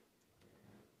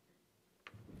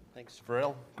Thanks,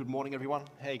 Pharrell. Good morning, everyone.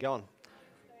 How you going?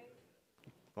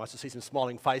 Nice to see some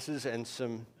smiling faces and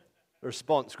some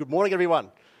response. Good morning,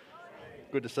 everyone.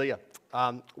 Good to see you.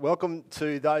 Welcome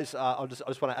to those. I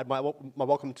just want to add my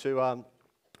welcome to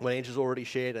what Andrew's already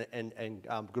shared, and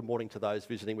good morning to those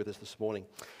visiting with us this morning.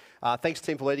 Thanks,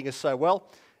 team, for leading us so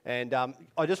well. And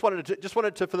I just wanted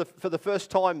to for the first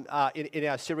time in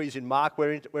our series in Mark,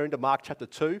 we're into Mark chapter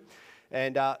 2,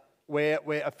 and we're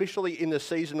officially in the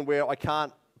season where I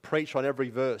can't preach on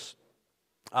every verse.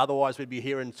 Otherwise, we'd be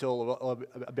here until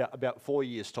about 4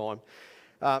 years' time.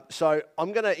 So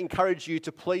I'm going to encourage you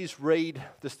to please read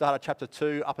the start of chapter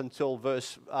 2 up until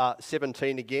verse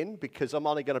 17 again, because I'm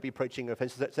only going to be preaching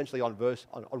essentially on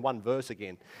one verse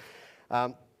again.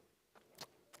 Let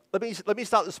me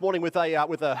start this morning with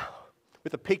a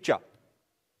picture.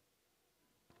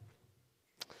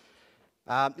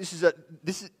 This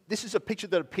is a picture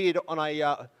that appeared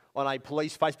on a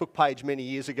police Facebook page many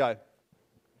years ago,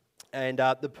 and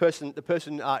the person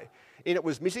in it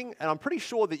was missing, and I'm pretty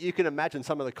sure that you can imagine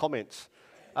some of the comments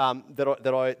that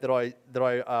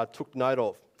I took note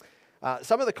of.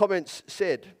 Some of the comments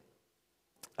said,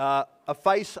 "A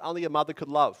face only a mother could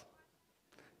love."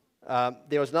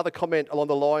 There was another comment along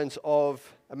the lines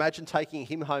of, "Imagine taking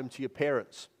him home to your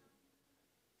parents."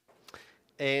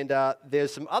 And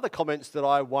there's some other comments that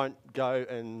I won't go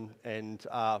and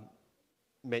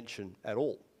mention at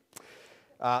all.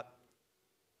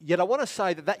 Yet I want to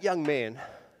say that young man,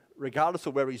 regardless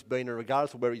of where he's been and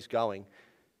regardless of where he's going,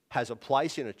 has a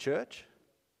place in a church,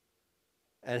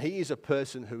 and he is a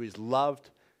person who is loved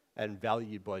and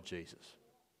valued by Jesus.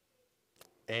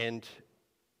 And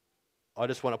I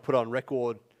just want to put on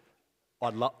record,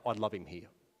 I'd love him here.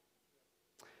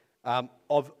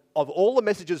 Of all the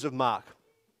messages of Mark,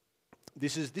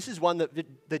 this is one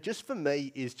that just for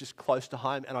me is just close to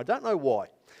home, and I don't know why.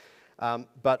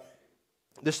 But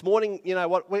this morning, you know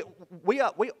what, we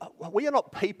are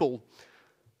not people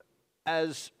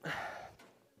as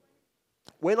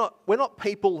we're not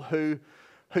people who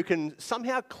can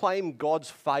somehow claim God's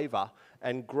favour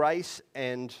and grace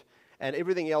and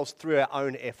everything else through our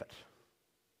own effort.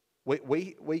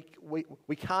 We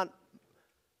can't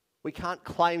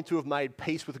claim to have made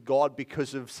peace with God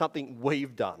because of something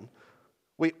we've done.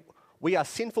 We are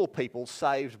sinful people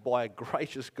saved by a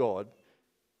gracious God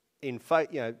in faith.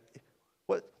 You know,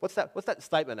 what's that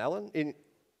statement, Alan?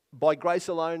 By grace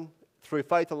alone, through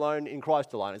faith alone, in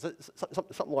Christ alone. Is it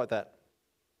something like that?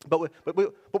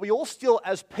 But we all still,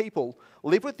 as people,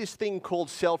 live with this thing called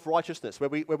self-righteousness, where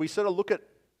we sort of look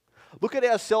at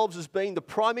ourselves as being the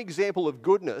prime example of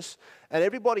goodness, and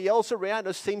everybody else around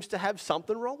us seems to have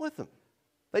something wrong with them.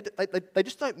 They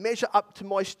just don't measure up to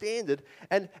my standard,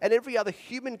 and every other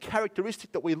human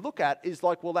characteristic that we look at is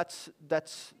like, well, that's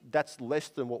less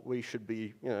than what we should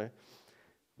be, you know,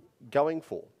 going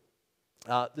for.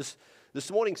 This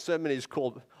morning's sermon is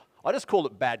called, I just call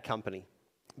it Bad Company,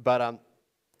 but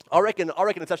I reckon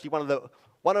it's actually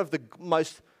one of the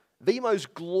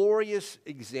most glorious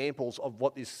examples of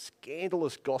what this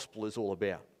scandalous gospel is all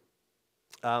about.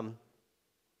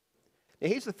 Now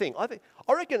here's the thing. I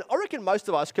reckon most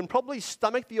of us can probably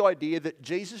stomach the idea that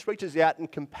Jesus reaches out in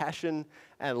compassion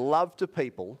and love to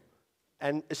people,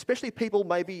 and especially people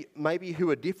maybe who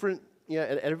are different, you know,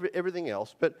 and everything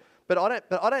else. But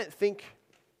I don't think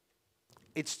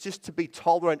it's just to be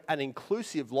tolerant and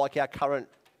inclusive like our current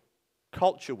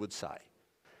culture would say.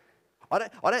 I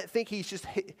don't think he's just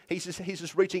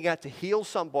reaching out to heal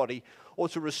somebody or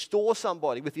to restore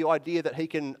somebody with the idea that he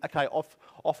can, okay,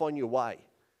 off on your way.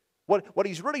 What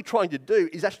he's really trying to do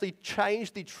is actually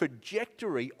change the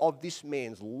trajectory of this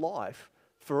man's life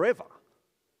forever.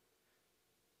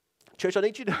 Church, I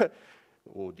need you to,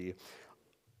 oh dear,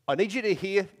 I need you to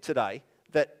hear today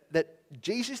that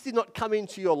Jesus did not come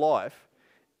into your life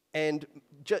and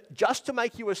just to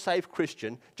make you a safe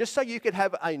Christian, just so you could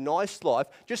have a nice life,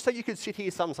 just so you could sit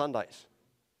here some Sundays.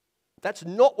 That's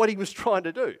not what he was trying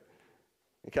to do,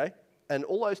 okay? And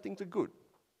all those things are good,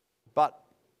 but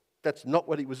that's not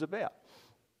what he was about.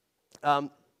 I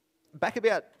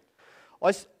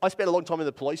spent a long time in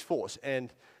the police force,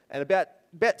 and about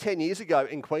 10 years ago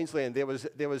in Queensland, there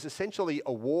was essentially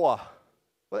a war.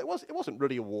 Well, it wasn't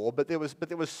really a war, but there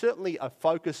was certainly a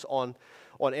focus on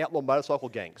outlaw motorcycle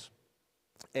gangs,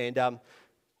 and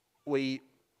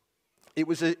it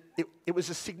was a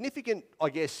significant, I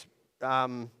guess,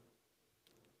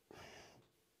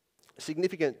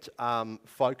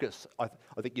 focus. I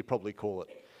think you'd probably call it.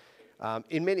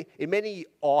 In many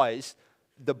eyes,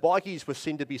 the bikies were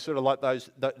seen to be sort of like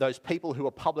those people who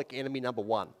are public enemy number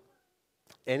one,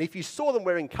 and if you saw them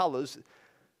wearing colours,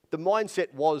 the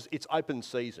mindset was it's open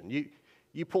season.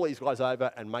 you pull these guys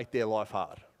over and make their life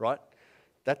hard, right?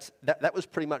 That was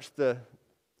pretty much the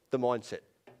mindset.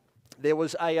 There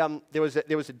was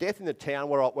a death in the town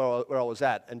where I was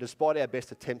at, and despite our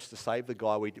best attempts to save the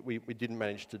guy, we didn't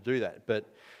manage to do that. But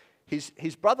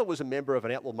his brother was a member of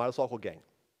an outlaw motorcycle gang.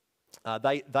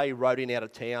 They rode in out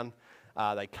of town.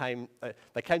 They came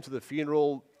to the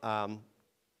funeral.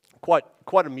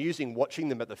 Quite amusing watching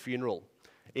them at the funeral,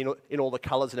 in all the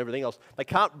colours and everything else. They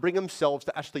can't bring themselves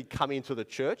to actually come into the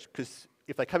church, because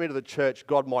if they come into the church,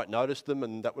 God might notice them,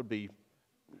 and that would be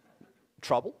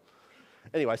trouble.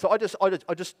 Anyway, so I just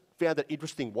found that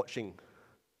interesting watching.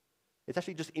 It's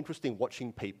actually just interesting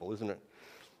watching people, isn't it?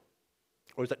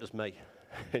 Or is that just me?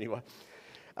 Anyway,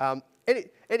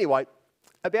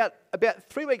 about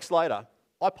 3 weeks later,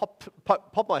 I popped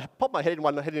my head in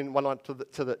one night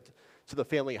to the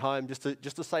family home just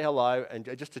to say hello and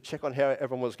just to check on how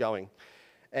everyone was going.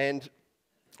 And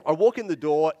I walk in the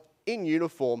door in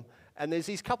uniform, and there's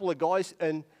these couple of guys,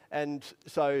 and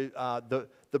so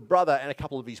the brother and a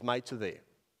couple of his mates are there.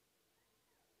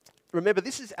 Remember,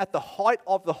 this is at the height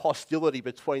of the hostility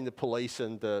between the police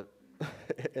and the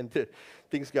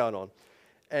things going on.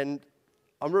 And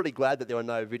I'm really glad that there were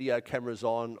no video cameras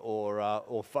on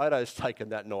or photos taken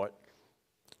that night.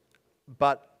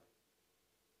 But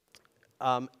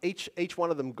each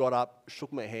one of them got up,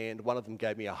 shook my hand. One of them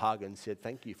gave me a hug and said,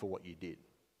 "Thank you for what you did."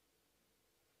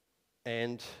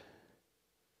 And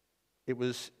it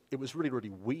was really, really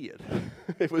weird.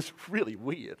 It was really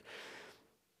weird.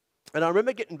 And I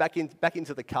remember getting back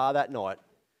into the car that night,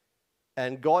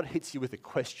 and God hits you with a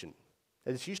question.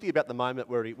 And it's usually about the moment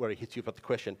where he hits you with the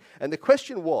question. And the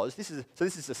question was, this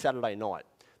is a Saturday night.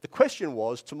 The question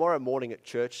was, tomorrow morning at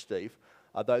church, Steve,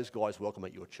 are those guys welcome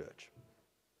at your church?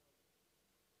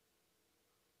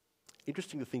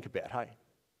 Interesting to think about, hey?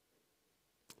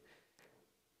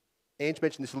 Ange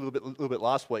mentioned this a little bit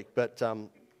last week, but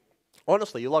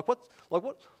honestly,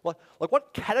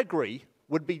 what category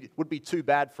would be too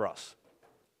bad for us?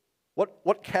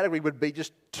 What category would be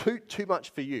just too much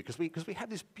for you? Because we have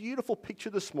this beautiful picture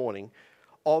this morning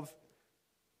of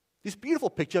this beautiful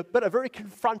picture, but a very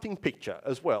confronting picture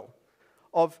as well,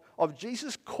 of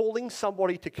Jesus calling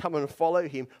somebody to come and follow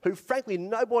him who, frankly,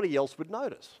 nobody else would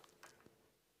notice.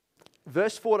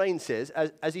 Verse 14 says,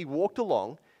 as he walked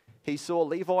along, he saw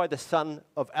Levi, the son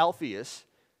of Alphaeus,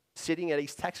 sitting at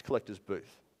his tax collector's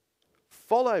booth.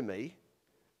 "Follow me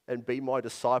and be my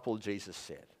disciple," Jesus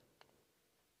said.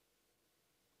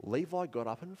 Levi got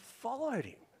up and followed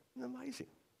him. Amazing.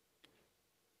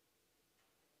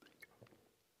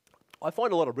 I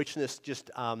find a lot of richness just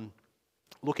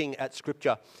looking at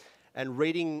Scripture and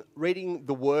reading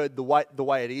the Word the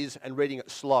way it is and reading it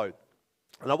slow.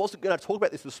 And I wasn't going to talk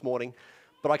about this morning,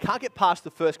 but I can't get past the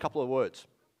first couple of words.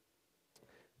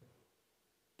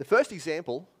 The first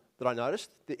example that I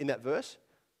noticed in that verse,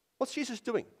 what's Jesus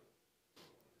doing?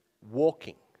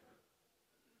 Walking.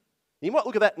 You might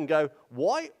look at that and go,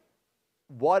 why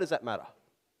does that matter?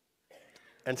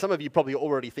 And some of you probably are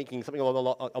already thinking something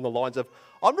on the lines of,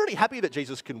 I'm really happy that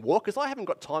Jesus can walk because I haven't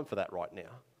got time for that right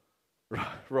now.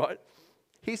 Right?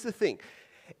 Here's the thing.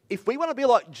 If we want to be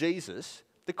like Jesus,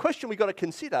 the question we've got to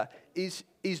consider is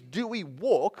do we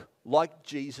walk like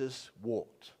Jesus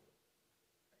walked?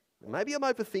 Maybe I'm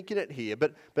overthinking it here,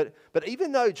 but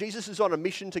even though Jesus is on a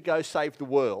mission to go save the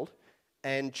world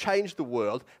and change the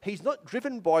world, he's not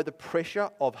driven by the pressure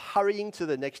of hurrying to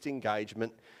the next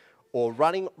engagement or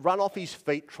run off his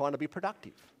feet trying to be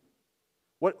productive.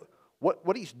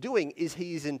 What he's doing is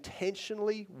he is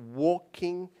intentionally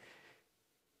walking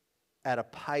at a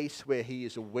pace where he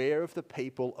is aware of the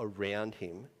people around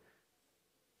him,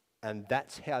 and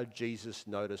that's how Jesus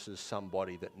notices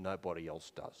somebody that nobody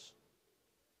else does.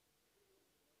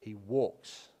 He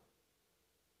walks.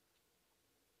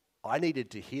 I needed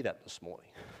to hear that this morning.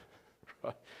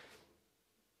 Right?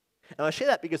 And I share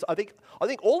that because I think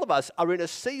all of us are in a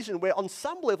season where on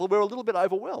some level we're a little bit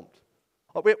overwhelmed.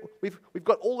 We've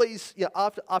got all these,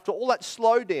 after all that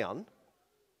slowdown,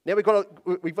 now we've got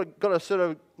to sort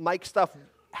of make stuff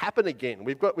happen again.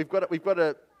 We've got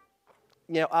to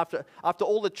after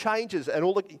all the changes and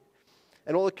all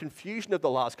the confusion of the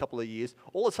last couple of years,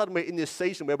 all of a sudden we're in this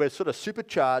season where we're sort of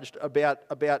supercharged about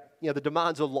the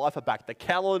demands of life are back. The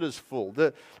calendar's full.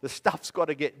 The stuff's got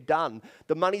to get done.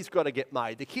 The money's got to get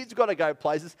made. The kids got to go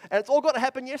places, and it's all got to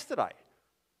happen yesterday.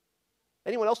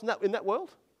 Anyone else in that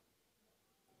world?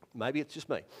 Maybe it's just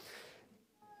me.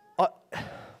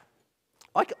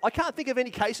 I can't think of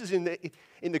any cases in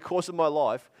the course of my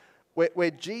life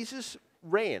where Jesus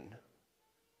ran.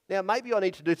 Now, maybe I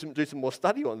need to do some more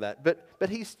study on that, but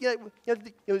he's,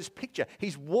 this picture,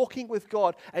 he's walking with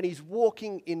God and he's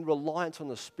walking in reliance on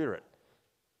the Spirit.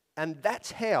 And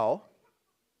that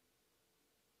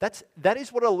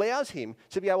is what allows him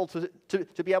to be able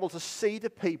to see the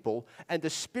people and the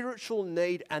spiritual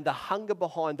need and the hunger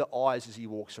behind the eyes as he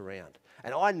walks around.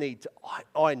 And I need to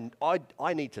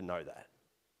know that.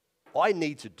 I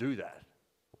need to do that.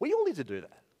 We all need to do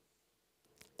that.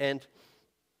 And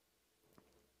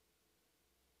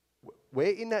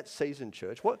we're in that season,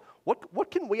 church.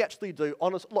 What can we actually do?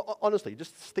 Honestly,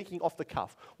 just thinking off the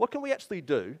cuff, what can we actually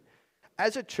do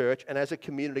as a church and as a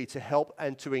community to help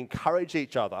and to encourage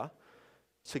each other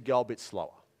to go a bit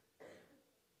slower?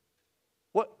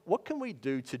 What can we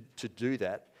do to do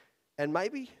that? And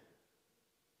maybe,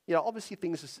 obviously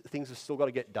things have still got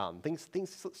to get done. Things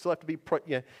still have to be,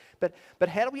 but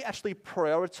how do we actually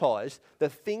prioritize the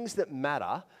things that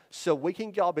matter so we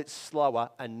can go a bit slower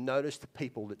and notice the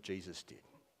people that Jesus did?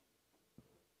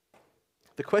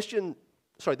 The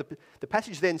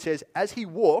passage then says, as he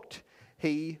walked,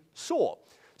 he saw.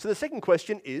 So the second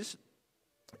question is,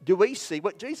 do we see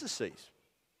what Jesus sees?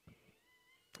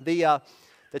 The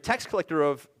tax collector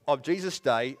of Jesus'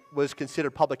 day was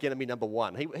considered public enemy number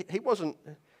one. He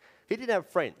didn't have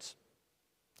friends.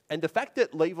 And the fact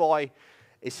that Levi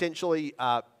essentially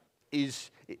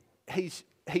he's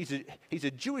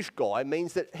a Jewish guy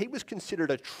means that he was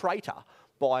considered a traitor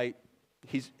by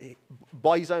his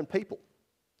own people.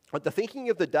 But the thinking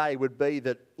of the day would be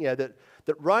that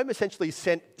that Rome essentially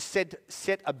set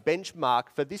a benchmark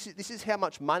for this is how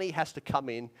much money has to come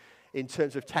in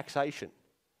terms of taxation.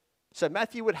 So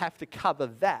Matthew would have to cover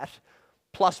that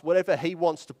plus whatever he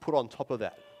wants to put on top of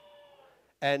that.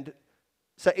 And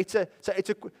so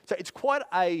it's quite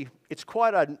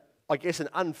an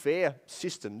unfair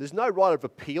system. There's no right of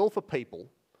appeal for people,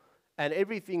 and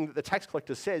everything that the tax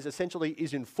collector says essentially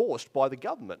is enforced by the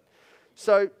government.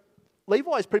 So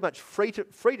Levi is pretty much free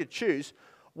to choose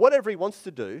whatever he wants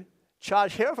to do,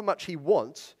 charge however much he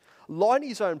wants, line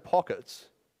his own pockets,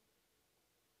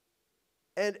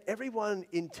 and everyone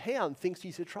in town thinks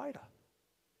he's a traitor.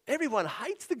 Everyone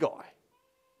hates the guy.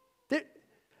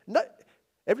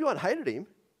 Everyone hated him.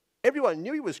 Everyone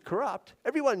knew he was corrupt.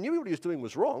 Everyone knew what he was doing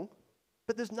was wrong,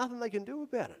 but there's nothing they can do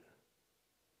about it.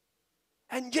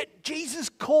 And yet Jesus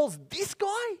calls this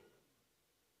guy?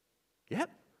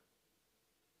 Yep.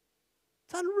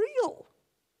 It's unreal.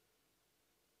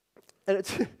 And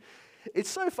it's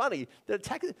so funny that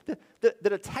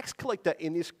a tax collector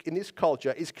in this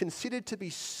culture is considered to be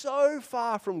so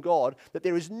far from God that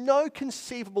there is no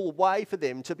conceivable way for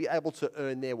them to be able to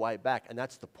earn their way back. And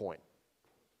that's the point.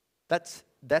 That's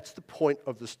the point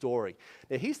of the story.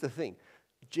 Now here's the thing.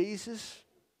 Jesus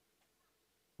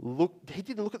he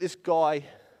didn't look at this guy.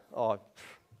 Oh,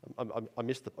 I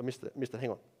missed it. Hang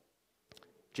on.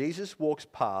 Jesus walks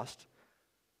past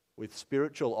with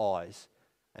spiritual eyes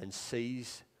and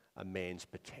sees a man's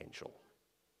potential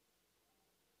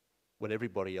when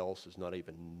everybody else has not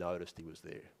even noticed he was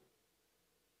there.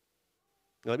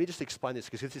 Now, let me just explain this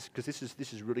because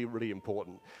this is really, really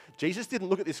important. Jesus didn't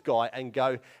look at this guy and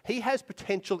go, he has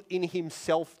potential in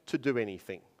himself to do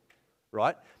anything,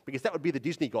 right? Because that would be the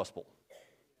Disney gospel,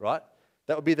 right?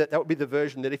 That would be the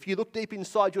version that if you look deep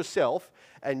inside yourself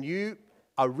and you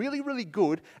are really, really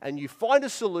good and you find a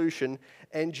solution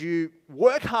and you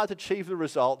work hard to achieve the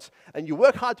results and you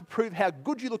work hard to prove how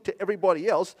good you look to everybody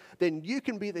else, then you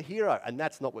can be the hero. And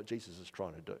that's not what Jesus is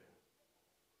trying to do.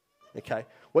 Okay?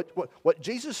 What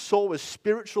Jesus saw was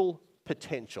spiritual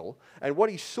potential, and what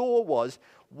he saw was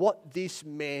what this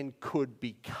man could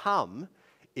become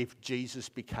if Jesus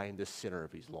became the center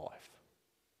of his life.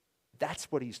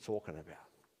 That's what he's talking about.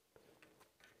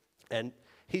 And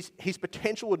his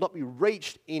potential would not be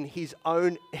reached in his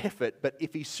own effort, but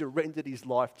if he surrendered his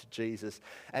life to Jesus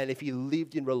and if he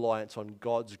lived in reliance on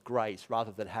God's grace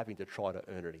rather than having to try to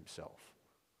earn it himself.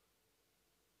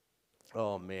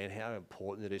 Oh man, how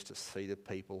important it is to see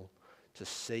people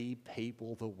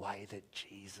the way that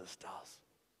Jesus does.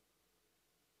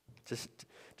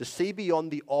 To see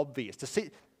beyond the obvious, to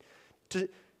see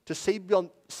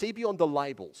beyond the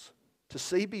labels, to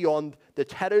see beyond the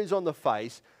tattoos on the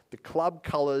face, the club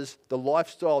colours, the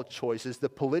lifestyle choices, the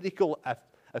political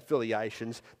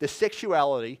affiliations, the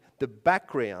sexuality, the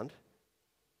background,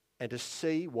 and to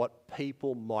see what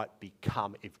people might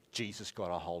become if Jesus got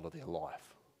a hold of their life.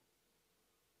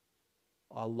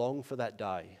 I long for that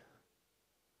day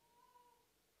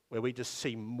where we just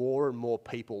see more and more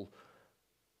people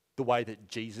the way that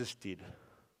Jesus did.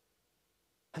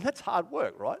 And that's hard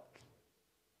work, right?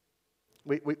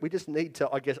 We just need to,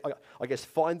 I guess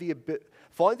find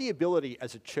the ability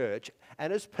as a church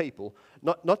and as people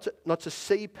not to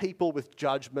see people with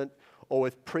judgment or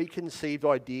with preconceived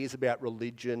ideas about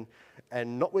religion,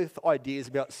 and not with ideas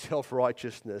about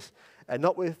self-righteousness, and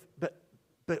not with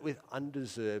but with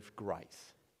undeserved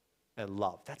grace and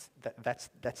love.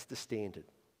 That's the standard.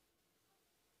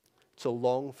 To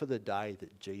long for the day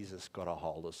that Jesus got a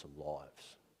hold of some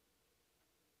lives.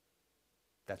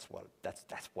 That's what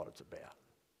it's about.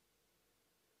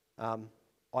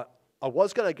 I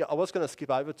was going to skip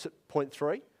over to point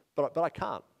 3, but I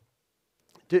can't.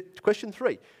 Question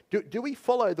 3: Do we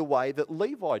follow the way that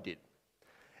Levi did?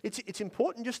 It's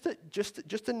important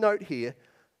just to note here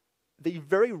the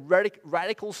very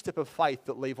radical step of faith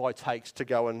that Levi takes to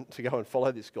go and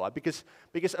follow this guy, because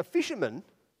a fisherman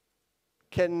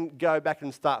can go back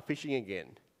and start fishing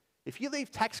again. If you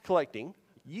leave tax collecting,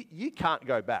 you can't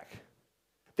go back.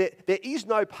 There is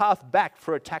no path back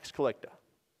for a tax collector.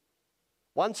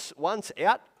 Once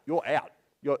out, you're out.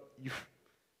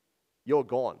 You're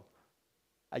gone.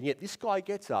 And yet this guy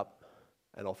gets up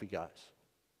and off he goes.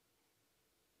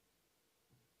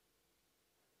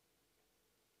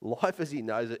 Life as he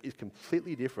knows it is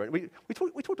completely different. We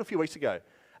talked a few weeks ago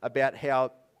about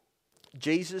how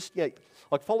Jesus,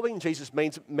 like following Jesus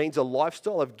means a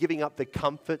lifestyle of giving up the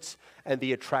comforts and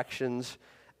the attractions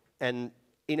and,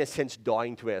 in a sense,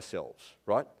 dying to ourselves,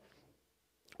 right?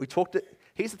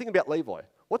 Here's the thing about Levi.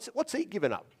 What's he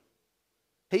given up?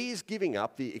 He is giving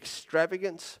up the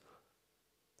extravagance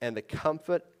and the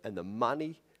comfort and the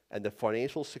money and the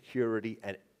financial security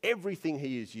and everything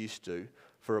he is used to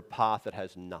for a path that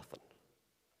has nothing.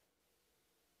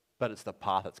 But it's the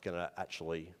path that's going to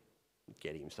actually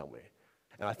get him somewhere.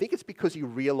 And I think it's because he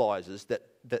realizes that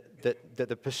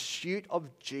the pursuit of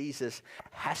Jesus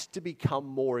has to become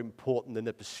more important than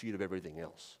the pursuit of everything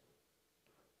else.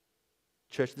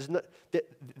 Church,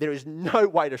 there is no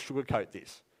way to sugarcoat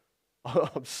this.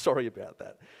 I'm sorry about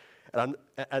that.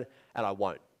 And I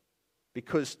won't.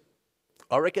 Because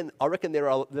I reckon there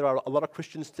are a lot of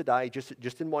Christians today,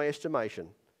 just in my estimation,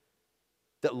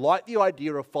 that like the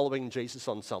idea of following Jesus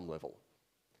on some level.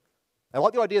 I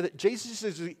like the idea that Jesus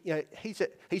is,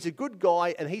 he's a good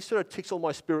guy and he sort of ticks all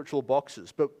my spiritual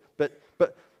boxes. But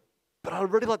I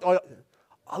really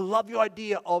I love the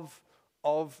idea of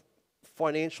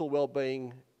financial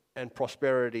well-being and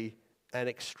prosperity and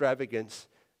extravagance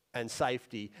and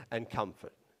safety and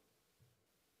comfort.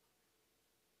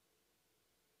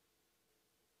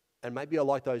 And maybe I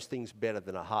like those things better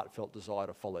than a heartfelt desire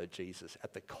to follow Jesus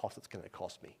at the cost it's going to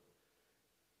cost me.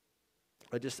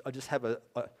 I just have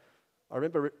I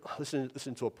remember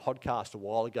listening to a podcast a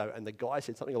while ago, and the guy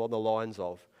said something along the lines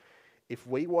of, if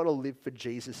we want to live for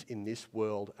Jesus in this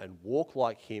world and walk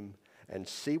like him and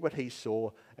see what he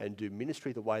saw and do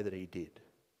ministry the way that he did,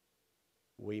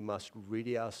 we must rid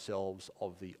ourselves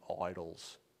of the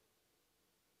idols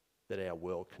that our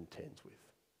world contends with.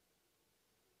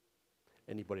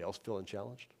 Anybody else feeling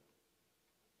challenged?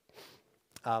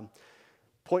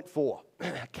 Point 4,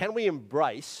 can we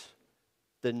embrace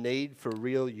the need for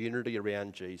real unity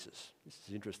around Jesus? This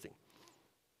is interesting.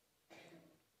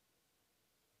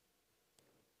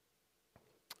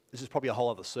 This is probably a whole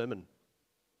other sermon,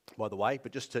 by the way,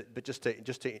 but just to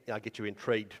get you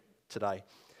intrigued today.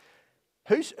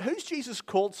 Who's Jesus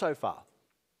called so far?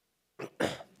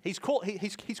 He's called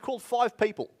 5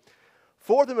 people.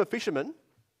 4 of them are fishermen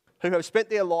who have spent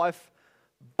their life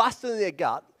busting their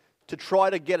gut to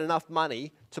try to get enough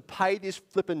money to pay this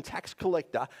flippin' tax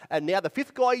collector. And now the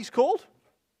 5th guy he's called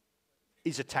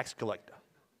is a tax collector.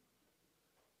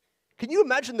 Can you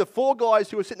imagine the 4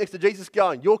 guys who are sitting next to Jesus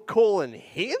going, you're calling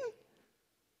him?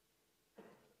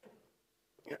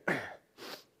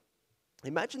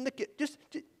 Imagine just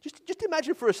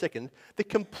imagine for a second the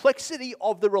complexity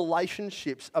of the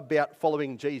relationships about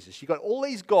following Jesus. You've got all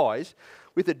these guys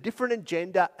with a different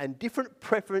agenda and different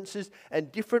preferences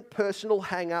and different personal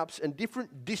hang-ups and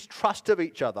different distrust of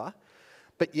each other,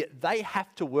 but yet they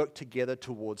have to work together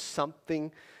towards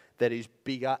something that is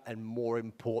bigger and more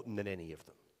important than any of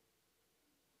them.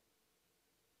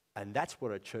 And that's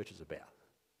what a church is about.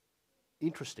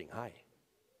 Interesting, hey?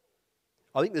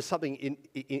 I think there's something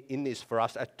in this for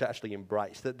us to actually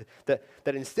embrace, that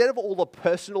instead of all the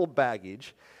personal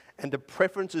baggage and the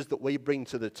preferences that we bring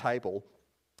to the table,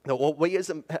 that what we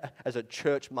as a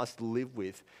church must live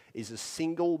with is a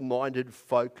single-minded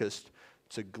focus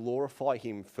to glorify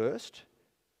him first.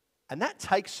 And that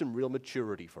takes some real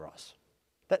maturity for us.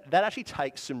 That actually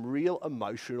takes some real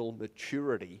emotional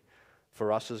maturity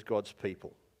for us as God's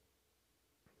people.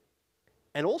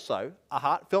 And also a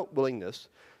heartfelt willingness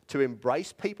to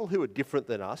embrace people who are different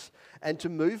than us, and to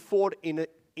move forward in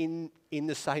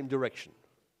the same direction,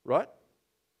 right?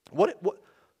 What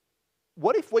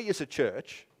if we as a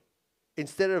church,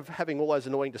 instead of having all those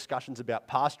annoying discussions about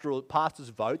pastors'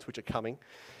 votes, which are coming,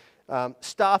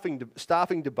 staffing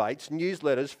debates,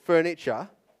 newsletters, furniture,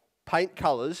 paint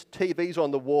colours, TVs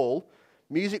on the wall,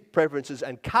 music preferences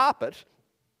and carpet,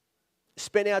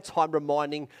 spend our time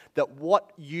reminding that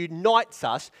what unites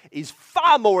us is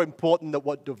far more important than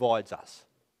what divides us.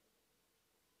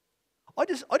 I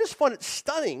just find it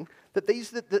stunning that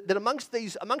that amongst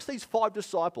these 5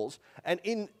 disciples,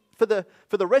 and for the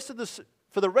rest of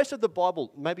the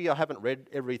Bible, maybe I haven't read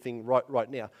everything right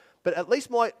now, but at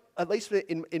least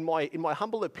in my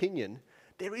humble opinion,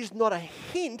 there is not a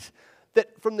hint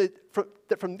that from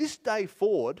this day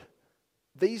forward,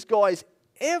 these guys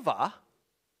ever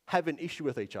have an issue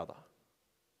with each other,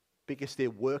 because they're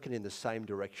working in the same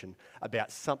direction about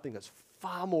something that's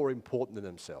far more important than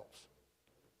themselves.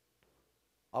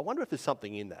 I wonder if there's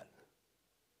something in that.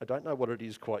 I don't know what it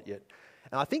is quite yet.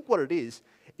 And I think what it is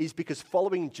because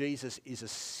following Jesus is a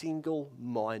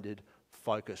single-minded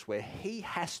focus where he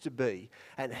has to be,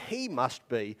 and he must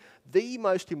be, the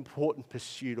most important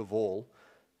pursuit of all,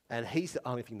 and he's the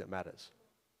only thing that matters.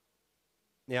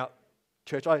 Now,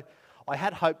 church, I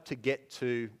had hoped to get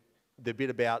to the bit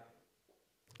about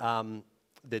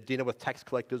the dinner with tax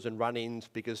collectors and run-ins,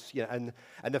 because and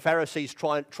the Pharisees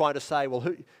trying to say, well,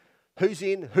 who's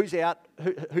in, who's out,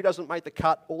 who doesn't make the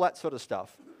cut, all that sort of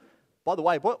stuff. By the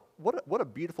way, what a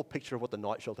beautiful picture of what the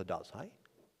night shelter does, hey?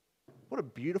 What a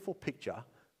beautiful picture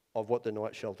of what the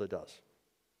night shelter does.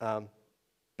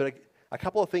 But a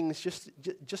couple of things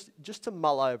just to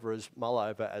mull over as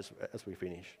we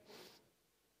finish.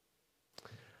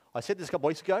 I said this a couple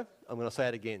of weeks ago. I'm going to say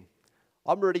it again.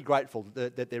 I'm really grateful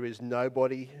that there is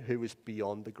nobody who is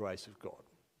beyond the grace of God.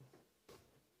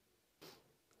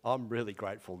 I'm really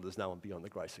grateful there's no one beyond the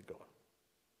grace of God.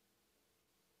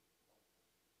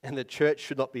 And the church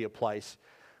should not be a place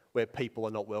where people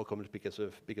are not welcomed because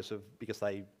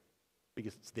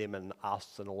it's them and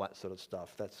us and all that sort of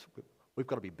stuff. We've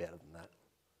got to be better than that.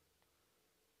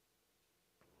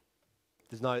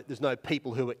 There's no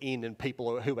people who are in and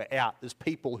people who are out. There's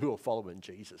people who are following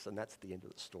Jesus, and that's the end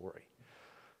of the story.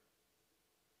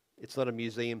 It's not a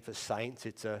museum for saints.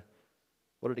 It's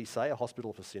what did he say? A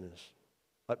hospital for sinners.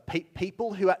 Like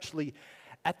people who actually,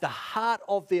 at the heart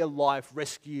of their life,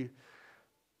 rescue.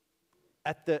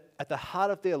 At the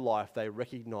heart of their life, they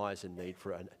recognise a need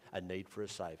for a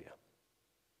saviour.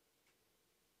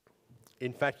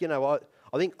 In fact, I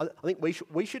think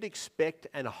we should expect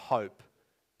and hope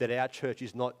that our church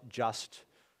is not just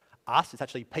us, it's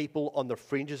actually people on the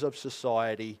fringes of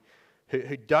society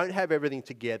who don't have everything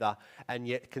together and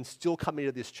yet can still come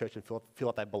into this church and feel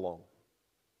like they belong.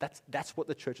 That's what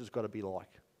the church has got to be like,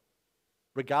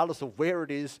 regardless of where it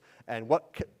is and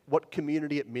what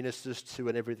community it ministers to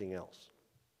and everything else.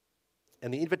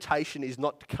 And the invitation is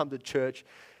not to come to church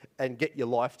and get your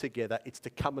life together. It's to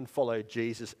come and follow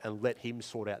Jesus and let him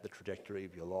sort out the trajectory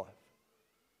of your life.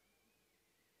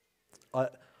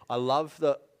 I love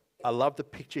the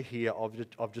picture here of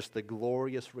just the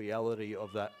glorious reality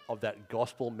of that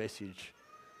gospel message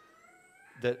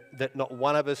that not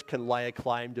one of us can lay a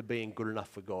claim to being good enough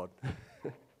for God.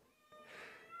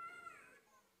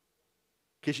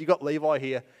 Because you got Levi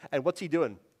here, and what's he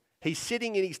doing? He's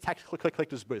sitting in his tax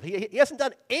collector's booth. He hasn't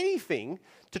done anything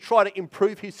to try to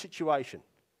improve his situation.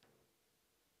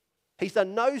 He's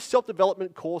done no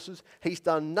self-development courses. He's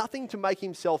done nothing to make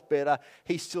himself better.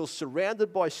 He's still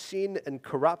surrounded by sin and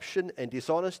corruption and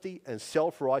dishonesty and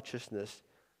self-righteousness.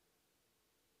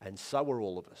 And so are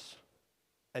all of us.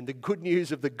 And the good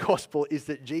news of the gospel is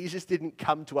that Jesus didn't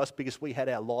come to us because we had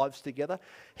our lives together.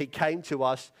 He came to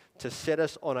us to set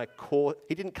us on a course.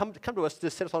 He didn't come to us to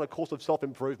set us on a course of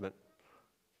self-improvement.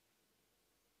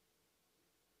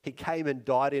 He came and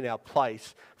died in our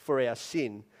place for our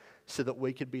sin so that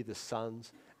we could be the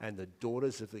sons and the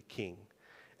daughters of the King,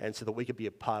 and so that we could be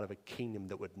a part of a kingdom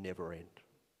that would never end.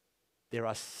 There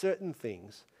are certain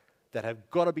things that have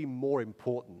got to be more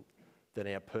important than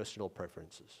our personal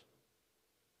preferences.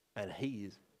 And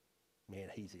he's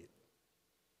it.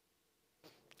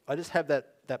 I just have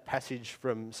that passage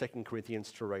from 2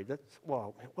 Corinthians to read.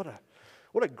 Wow,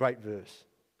 what a great verse.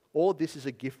 All this is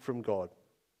a gift from God,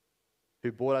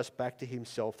 who brought us back to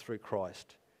himself through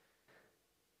Christ.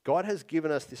 God has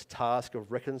given us this task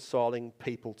of reconciling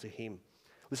people to him.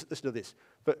 Listen to this.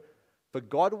 But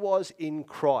God was in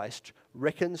Christ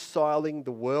reconciling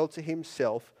the world to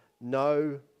himself,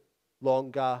 no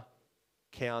longer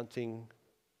counting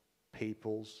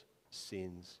people's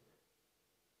sins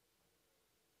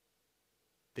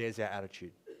There's our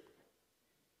attitude.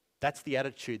 That's the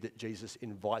attitude that Jesus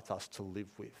invites us to live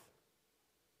with.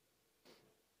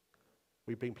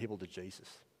 We bring people to Jesus.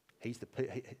 He's the.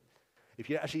 If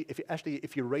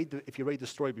you read the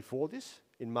story before this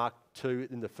in Mark 2,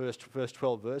 in the first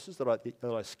 12 verses that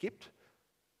I skipped,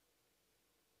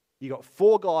 you got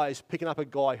 4 guys picking up a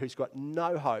guy who's got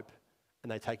no hope,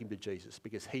 and they take him to Jesus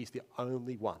because he's the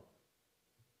only one.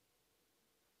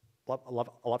 I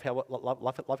love how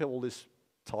all this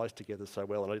ties together so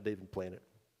well, and I didn't even plan it.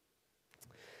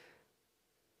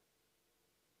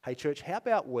 Hey, church, how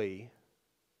about we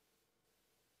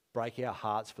break our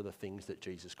hearts for the things that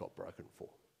Jesus got broken for?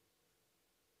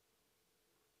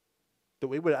 That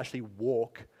we would actually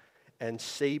walk and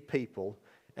see people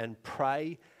and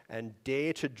pray and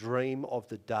dare to dream of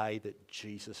the day that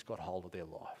Jesus got hold of their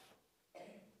life.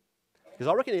 Because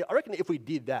I reckon if we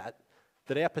did that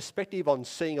our perspective on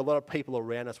seeing a lot of people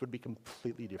around us would be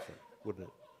completely different, wouldn't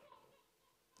it?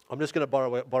 I'm just going to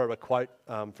borrow a quote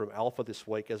from Alpha this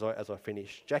week as I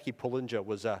finish. Jackie Pullinger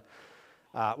was a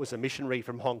missionary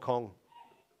from Hong Kong.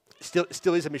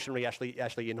 Still is a missionary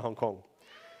actually in Hong Kong.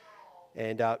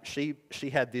 And she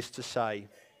had this to say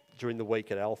during the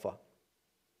week at Alpha.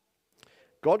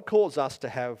 God calls us to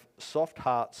have soft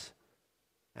hearts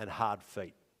and hard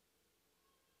feet.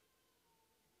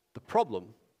 The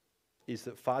problem is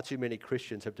that far too many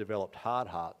Christians have developed hard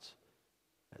hearts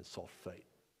and soft feet.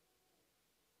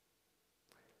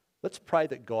 Let's pray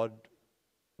that God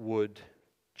would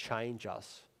change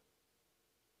us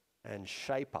and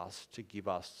shape us to give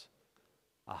us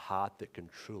a heart that can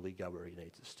truly go where He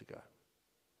needs us to go.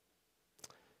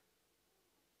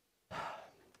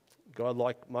 God,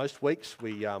 like most weeks,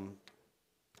 we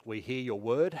hear your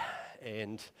word,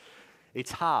 and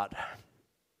it's hard.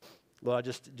 Lord,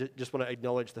 I just want to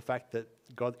acknowledge the fact that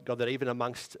God, that even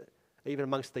amongst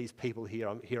these people here,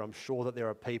 I'm sure that there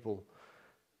are people,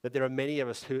 that there are many of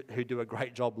us who do a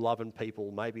great job loving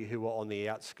people, maybe who are on the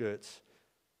outskirts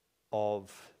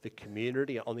of the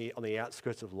community, on the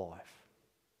outskirts of life.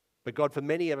 But God, for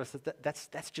many of us,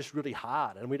 that's just really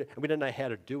hard, and we don't know how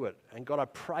to do it. And God, I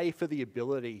pray for the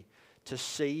ability to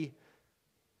see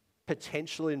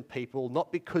potential in people,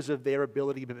 not because of their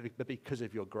ability, but because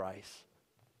of your grace.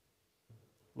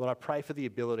 Lord, I pray for the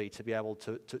ability to be able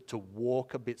to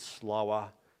walk a bit slower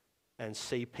and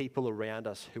see people around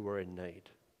us who are in need.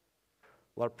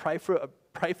 Lord, I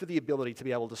pray for the ability to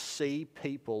be able to see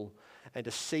people and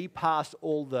to see past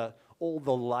all the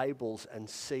labels and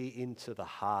see into the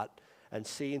heart and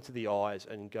see into the eyes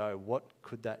and go, what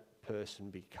could that person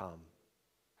become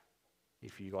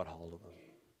if you got hold of them?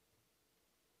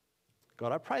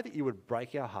 God, I pray that you would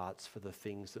break our hearts for the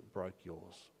things that broke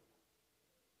yours.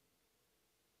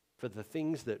 For the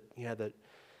things that,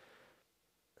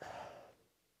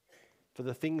 for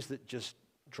the things that just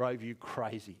drove you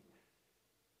crazy.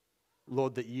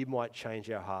 Lord, that you might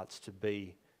change our hearts to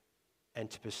be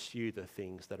and to pursue the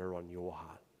things that are on your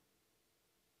heart.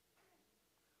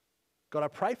 God, I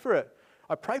pray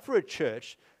for a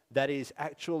church that is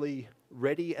actually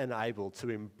ready and able to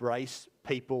embrace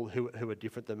people who are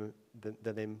different than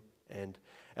them. And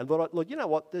Lord, you know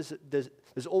what?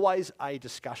 There's always a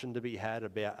discussion to be had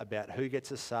about who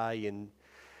gets a say in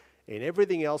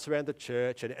everything else around the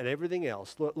church and everything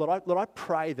else. Lord, I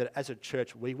pray that as a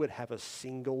church we would have a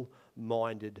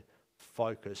single-minded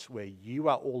focus where you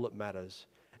are all that matters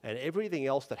and everything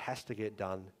else that has to get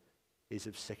done is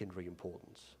of secondary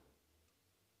importance.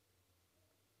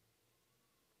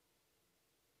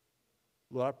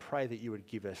 Lord, I pray that you would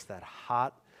give us that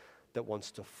heart that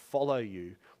wants to follow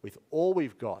you with all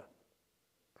we've got.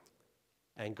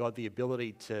 And God, the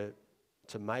ability to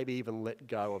maybe even let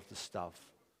go of the stuff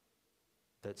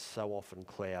that so often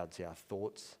clouds our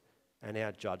thoughts and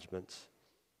our judgments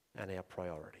and our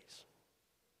priorities.